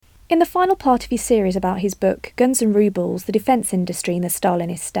In the final part of his series about his book, Guns and Rubles, the Defence Industry in the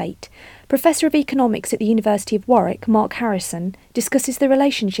Stalinist State, Professor of Economics at the University of Warwick, Mark Harrison, discusses the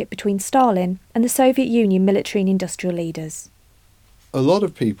relationship between Stalin and the Soviet Union military and industrial leaders. A lot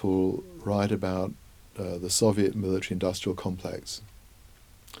of people write about the Soviet military-industrial complex,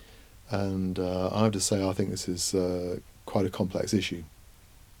 and I have to say I think this is quite a complex issue.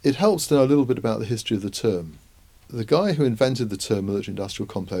 It helps to know a little bit about the history of the term. The guy who invented the term military-industrial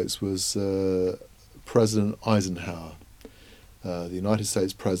complex was President Eisenhower, the United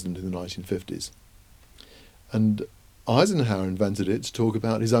States president in the 1950s. And Eisenhower invented it to talk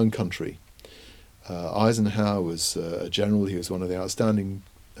about his own country. Eisenhower was a general. He was one of the outstanding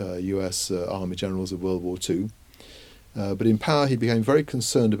US Army generals of World War II. But in power, he became very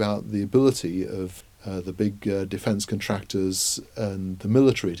concerned about the ability of the big defence contractors and the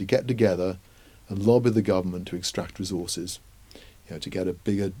military to get together and lobby the government to extract resources, to get a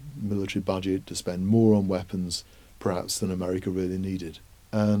bigger military budget, to spend more on weapons, perhaps, than America really needed.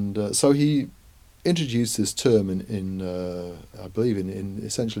 And so he introduced this term I believe, in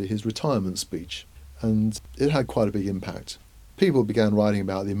essentially his retirement speech, and it had quite a big impact. People began writing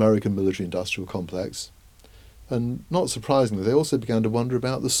about the American military-industrial complex, and not surprisingly, they also began to wonder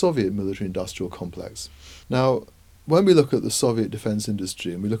about the Soviet military-industrial complex. Now, when we look at the Soviet defence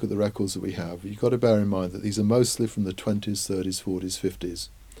industry and we look at the records that we have, you've got to bear in mind that these are mostly from the 20s, 30s, 40s, 50s.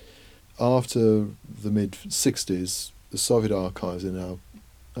 After the mid-60s, the Soviet archives are now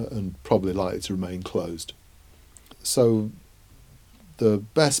and probably likely to remain closed. So the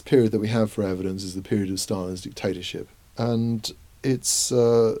best period that we have for evidence is the period of Stalin's dictatorship. And it's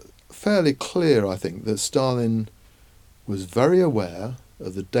fairly clear, I think, that Stalin was very aware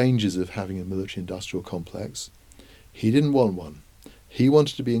of the dangers of having a military-industrial complex. He didn't want one. He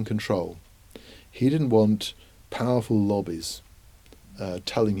wanted to be in control. He didn't want powerful lobbies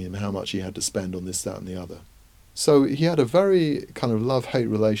telling him how much he had to spend on this, that and the other. So he had a very kind of love-hate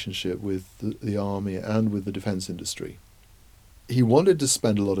relationship with the army and with the defence industry. He wanted to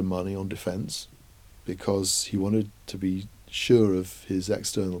spend a lot of money on defence because he wanted to be sure of his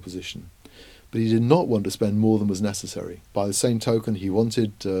external position. But he did not want to spend more than was necessary. By the same token, he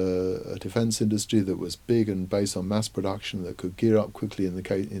wanted a defence industry that was big and based on mass production, that could gear up quickly in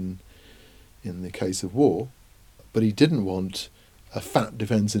the case of war. But he didn't want a fat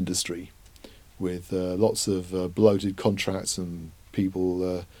defence industry with lots of bloated contracts and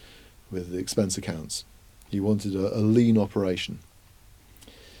people with expense accounts. He wanted a lean operation.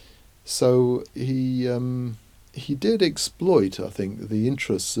 So he did exploit, I think, the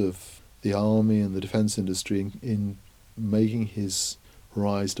interests of the army and the defence industry in making his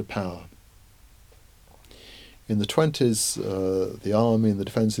rise to power. In the 20s, the army and the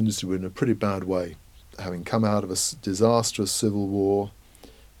defence industry were in a pretty bad way, having come out of a disastrous civil war.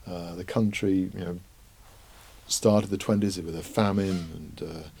 The country, started the 20s with a famine,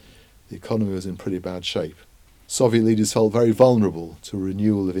 and the economy was in pretty bad shape. Soviet leaders felt very vulnerable to a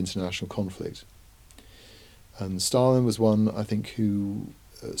renewal of international conflict. And Stalin was one, I think, who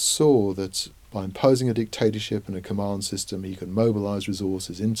saw that by imposing a dictatorship and a command system, he could mobilise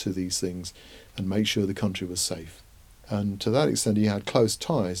resources into these things and make sure the country was safe. And to that extent, he had close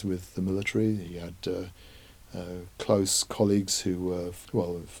ties with the military. He had close colleagues who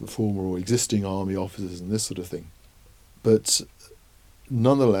were, former or existing army officers and this sort of thing. But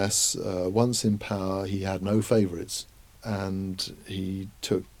nonetheless, once in power, he had no favourites, and he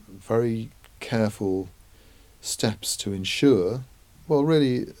took very careful steps to ensure,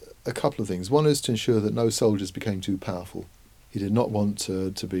 really a couple of things. One is to ensure that no soldiers became too powerful. He did not want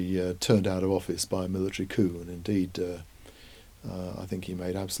to be turned out of office by a military coup, and indeed I think he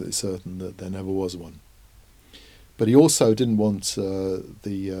made absolutely certain that there never was one. But he also didn't want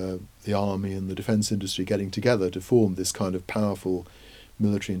the army and the defence industry getting together to form this kind of powerful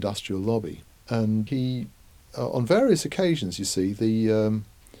military-industrial lobby. And he, on various occasions, you see, the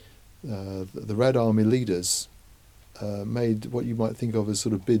Red Army leaders made what you might think of as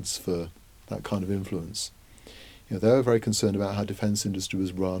sort of bids for that kind of influence. They were very concerned about how defence industry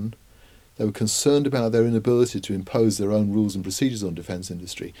was run. They were concerned about their inability to impose their own rules and procedures on defence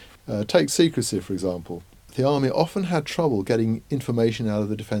industry. Take secrecy, for example. The army often had trouble getting information out of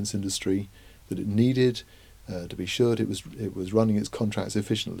the defence industry that it needed to be sure that it was running its contracts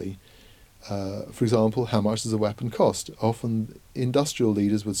efficiently. For example, how much does a weapon cost? Often industrial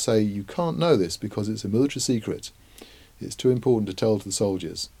leaders would say, you can't know this because it's a military secret. It's too important to tell to the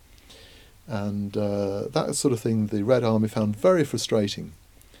soldiers. And that sort of thing the Red Army found very frustrating.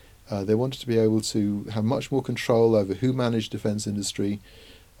 They wanted to be able to have much more control over who managed defence industry,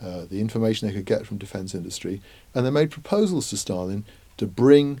 the information they could get from defence industry, and they made proposals to Stalin to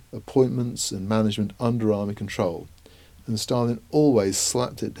bring appointments and management under army control, and Stalin always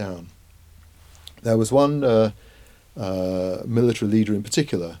slapped it down. There was one military leader in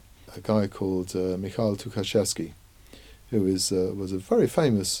particular, a guy called Mikhail Tukhachevsky, who was a very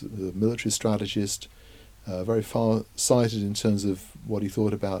famous military strategist, very far-sighted in terms of what he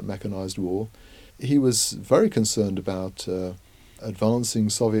thought about mechanized war. He was very concerned about advancing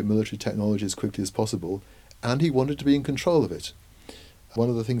Soviet military technology as quickly as possible, and he wanted to be in control of it. One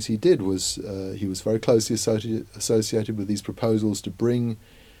of the things he did was he was very closely associated with these proposals to bring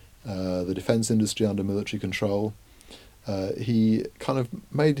the defence industry under military control. He kind of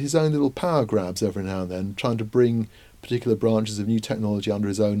made his own little power grabs every now and then, trying to bring particular branches of new technology under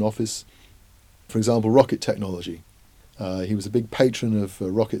his own office. For example, rocket technology. He was a big patron of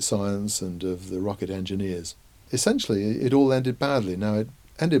rocket science and of the rocket engineers. Essentially, it all ended badly. Now, it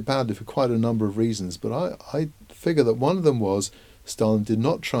ended badly for quite a number of reasons, but I figure that one of them was Stalin did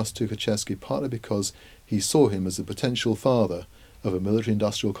not trust Tukhachevsky, partly because he saw him as a potential father of a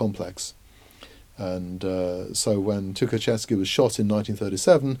military-industrial complex. And so when Tukhachevsky was shot in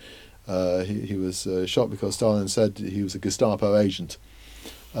 1937, he was shot because Stalin said he was a Gestapo agent.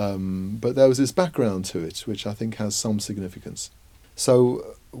 But there was this background to it, which I think has some significance.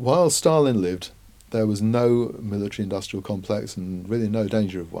 So while Stalin lived, there was no military-industrial complex and really no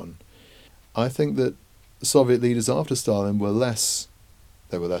danger of one. I think that Soviet leaders after Stalin were less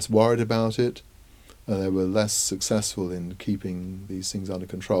worried about it, and they were less successful in keeping these things under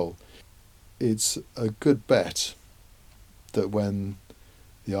control. It's a good bet that when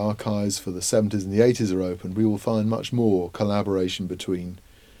the archives for the 70s and the 80s are opened, we will find much more collaboration between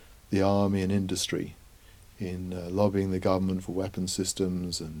the army and industry in lobbying the government for weapons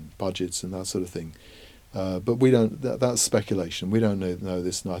systems and budgets and that sort of thing. But we don't. That's speculation. We don't know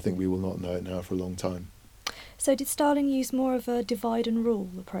this, and I think we will not know it now for a long time. So did Stalin use more of a divide and rule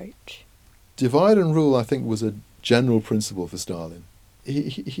approach? Divide and rule, I think, was a general principle for Stalin.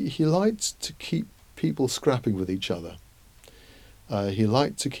 He liked to keep people scrapping with each other. He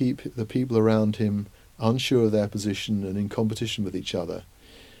liked to keep the people around him unsure of their position and in competition with each other.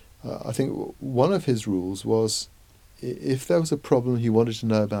 I think one of his rules was if there was a problem, he wanted to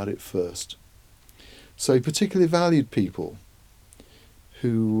know about it first. So he particularly valued people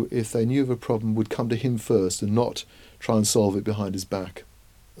who, if they knew of a problem, would come to him first and not try and solve it behind his back.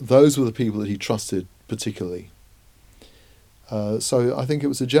 Those were the people that he trusted particularly. So I think it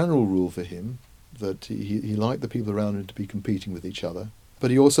was a general rule for him that he liked the people around him to be competing with each other, but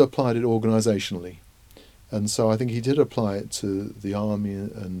he also applied it organisationally. And so I think he did apply it to the army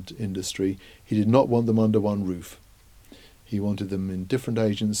and industry. He did not want them under one roof. He wanted them in different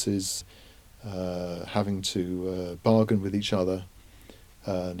agencies, having to bargain with each other,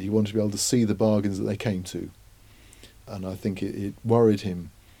 and he wanted to be able to see the bargains that they came to. And I think it worried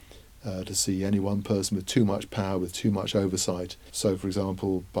him to see any one person with too much power, with too much oversight. So, for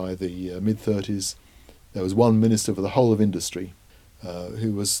example, by the mid-30s, there was one minister for the whole of industry,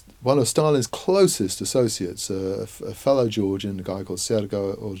 who was one of Stalin's closest associates, a fellow Georgian, a guy called Sergei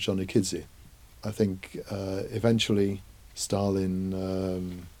Ordzhonikidze. I think eventually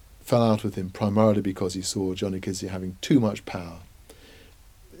Stalin fell out with him primarily because he saw Ordzhonikidze having too much power.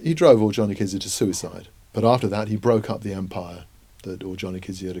 He drove Ordzhonikidze to suicide, but after that he broke up the empire that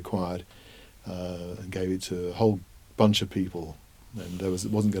Ordzhonikidze had acquired and gave it to a whole bunch of people, and there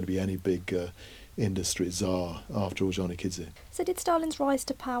wasn't going to be any big industry czar after Ordzhonikidze. So did Stalin's rise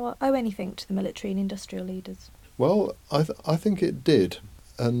to power owe anything to the military and industrial leaders? Well, I think it did,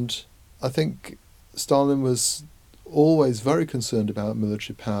 and I think Stalin was always very concerned about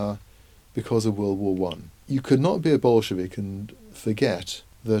military power because of World War I. You could not be a Bolshevik and forget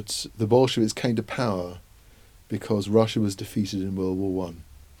that the Bolsheviks came to power because Russia was defeated in World War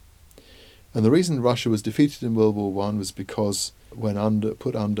I. And the reason Russia was defeated in World War I was because when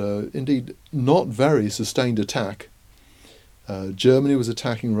put under, indeed, not very sustained attack, Germany was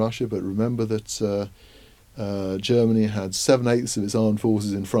attacking Russia, but remember that Germany had 7/8 of its armed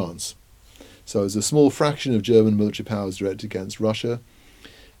forces in France. So it was a small fraction of German military powers directed against Russia.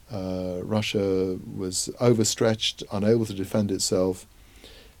 Russia was overstretched, unable to defend itself,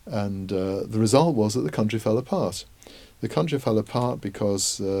 and the result was that the country fell apart. The country fell apart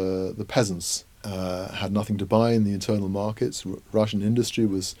because the peasants had nothing to buy in the internal markets. Russian industry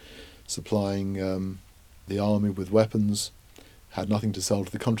was supplying the army with weapons, had nothing to sell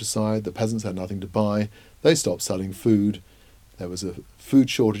to the countryside. The peasants had nothing to buy. They stopped selling food. There was food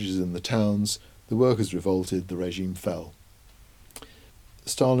shortages in the towns. The workers revolted. The regime fell.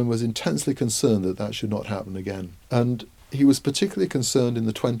 Stalin was intensely concerned that that should not happen again. And he was particularly concerned in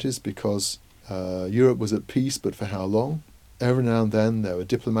the 20s because Europe was at peace, but for how long? Every now and then there were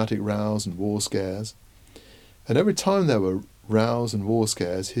diplomatic rows and war scares. And every time there were rows and war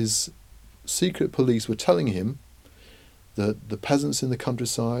scares, his secret police were telling him that the peasants in the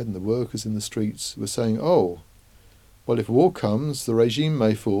countryside and the workers in the streets were saying, oh, well, if war comes, the regime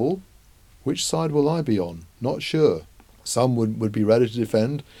may fall. Which side will I be on? Not sure. Some would be ready to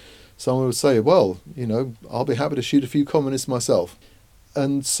defend. Some would say, well, I'll be happy to shoot a few communists myself.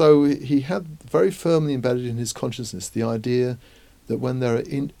 And so he had very firmly embedded in his consciousness the idea that when there are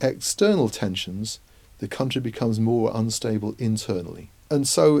external tensions, the country becomes more unstable internally. And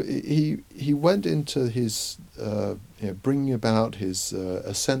so he went into his bringing about his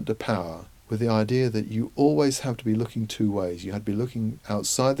ascent to power with the idea that you always have to be looking two ways. You had to be looking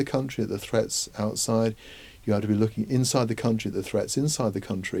outside the country at the threats outside. You had to be looking inside the country at the threats inside the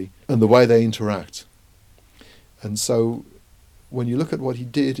country and the way they interact. And so when you look at what he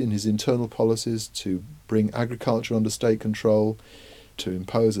did in his internal policies to bring agriculture under state control, to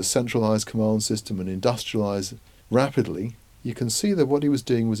impose a centralised command system and industrialise rapidly, you can see that what he was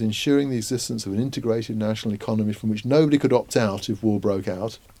doing was ensuring the existence of an integrated national economy from which nobody could opt out if war broke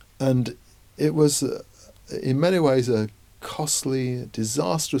out. And it was, in many ways, a costly,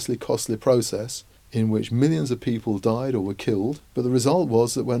 disastrously costly process in which millions of people died or were killed. But the result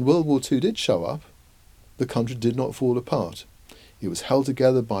was that when World War II did show up, the country did not fall apart. It was held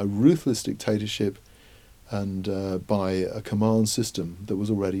together by ruthless dictatorship and by a command system that was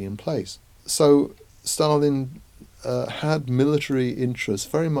already in place. So Stalin had military interests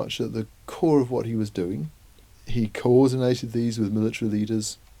very much at the core of what he was doing. He coordinated these with military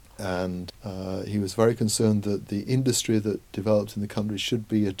leaders, and he was very concerned that the industry that developed in the country should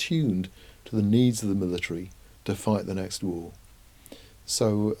be attuned to the needs of the military to fight the next war.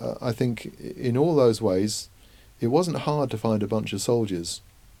 So I think in all those ways, it wasn't hard to find a bunch of soldiers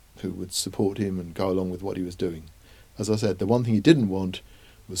who would support him and go along with what he was doing. As I said, the one thing he didn't want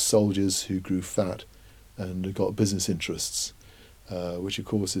was soldiers who grew fat and got business interests, which of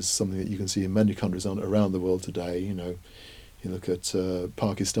course is something that you can see in many countries around the world today. You look at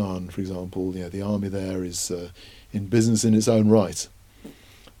Pakistan, for example. The army there is in business in its own right.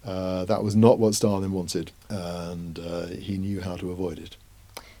 That was not what Stalin wanted, and he knew how to avoid it.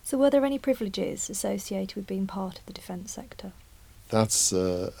 So were there any privileges associated with being part of the defence sector? That's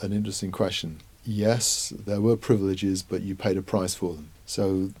an interesting question. Yes, there were privileges, but you paid a price for them.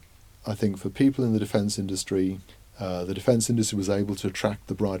 So I think for people in the defence industry was able to attract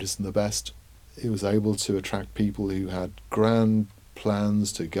the brightest and the best. It was able to attract people who had grand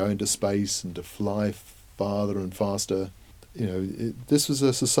plans to go into space and to fly farther and faster. This was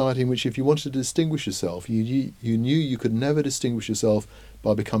a society in which if you wanted to distinguish yourself, you knew you could never distinguish yourself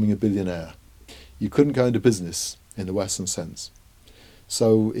by becoming a billionaire. You couldn't go into business in the Western sense.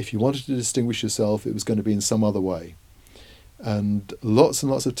 So if you wanted to distinguish yourself, it was going to be in some other way. And lots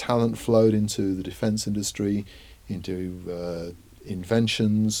of talent flowed into the defence industry, into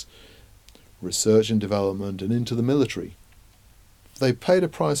inventions, research and development, and into the military. They paid a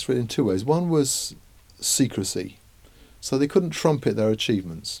price for it in two ways. One was secrecy. So they couldn't trumpet their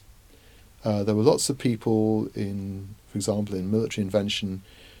achievements. There were lots of people for example, in military invention,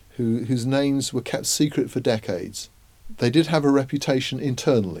 whose names were kept secret for decades. They did have a reputation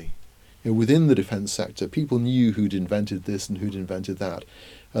internally. Within the defence sector, people knew who'd invented this and who'd invented that.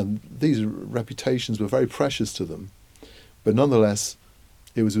 And these reputations were very precious to them. But nonetheless,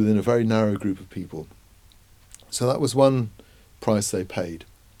 it was within a very narrow group of people. So that was one price they paid.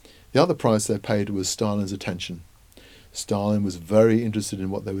 The other price they paid was Stalin's attention. Stalin was very interested in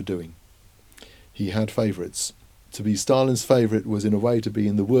what they were doing. He had favourites. To be Stalin's favourite was in a way to be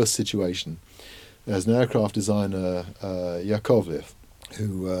in the worst situation. There's an aircraft designer, Yakovlev,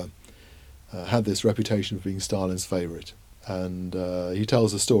 who had this reputation of being Stalin's favourite. And he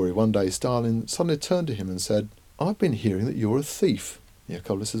tells a story. One day Stalin suddenly turned to him and said, "I've been hearing that you're a thief."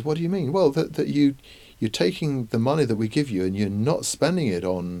 Yakovlev says, "What do you mean?" "Well, that you're taking the money that we give you and you're not spending it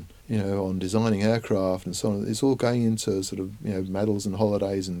on designing aircraft and so on. It's all going into sort of medals and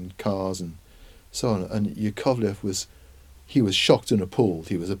holidays and cars and so on." And Yakovlev was shocked and appalled.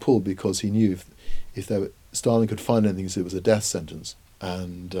 He was appalled because he knew if Stalin could find anything, it was a death sentence.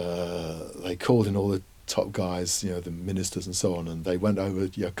 And they called in all the top guys, the ministers and so on, and they went over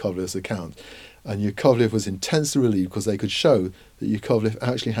Yakovlev's account. And Yakovlev was intensely relieved because they could show that Yakovlev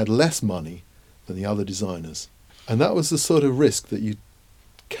actually had less money than the other designers. And that was the sort of risk that you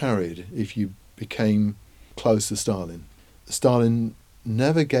carried if you became close to Stalin. Stalin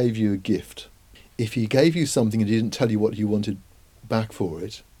never gave you a gift. If he gave you something and he didn't tell you what you wanted back for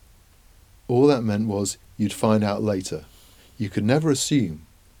it, all that meant was you'd find out later. You could never assume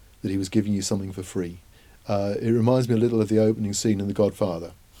that he was giving you something for free. It reminds me a little of the opening scene in The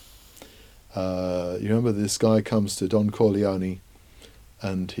Godfather. You remember this guy comes to Don Corleone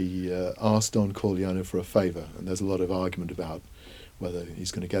and he asks Don Corleone for a favour, and there's a lot of argument about whether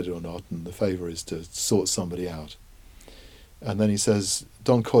he's going to get it or not, and the favour is to sort somebody out. And then he says,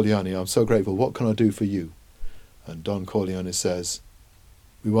 Don Corleone, I'm so grateful, what can I do for you? And Don Corleone says,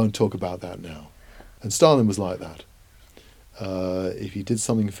 we won't talk about that now. And Stalin was like that. If he did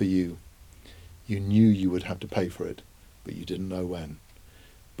something for you, you knew you would have to pay for it, but you didn't know when.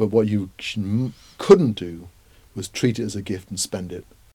 But what you couldn't do was treat it as a gift and spend it